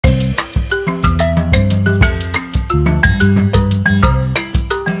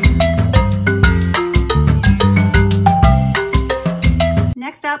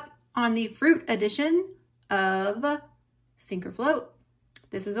on the fruit edition of Sink or Float.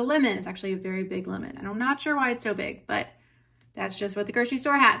 This is a lemon. It's actually a very big lemon, and I'm not sure why it's so big, but that's just what the grocery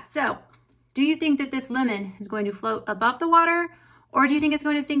store had. So, do you think that this lemon is going to float above the water, or do you think it's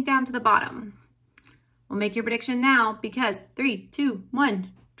going to sink down to the bottom? We'll make your prediction now because 3, 2,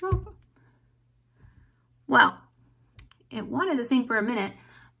 1, drop. Well, it wanted to sink for a minute,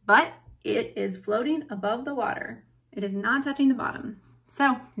 but it is floating above the water. It is not touching the bottom.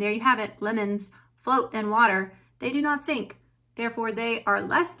 So there you have it. Lemons float in water. They do not sink. Therefore, they are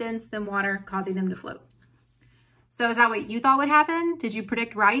less dense than water, causing them to float. So is that what you thought would happen? Did you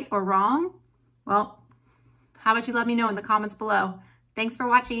predict right or wrong? Well, how about you let me know in the comments below. Thanks for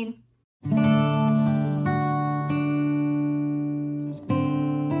watching.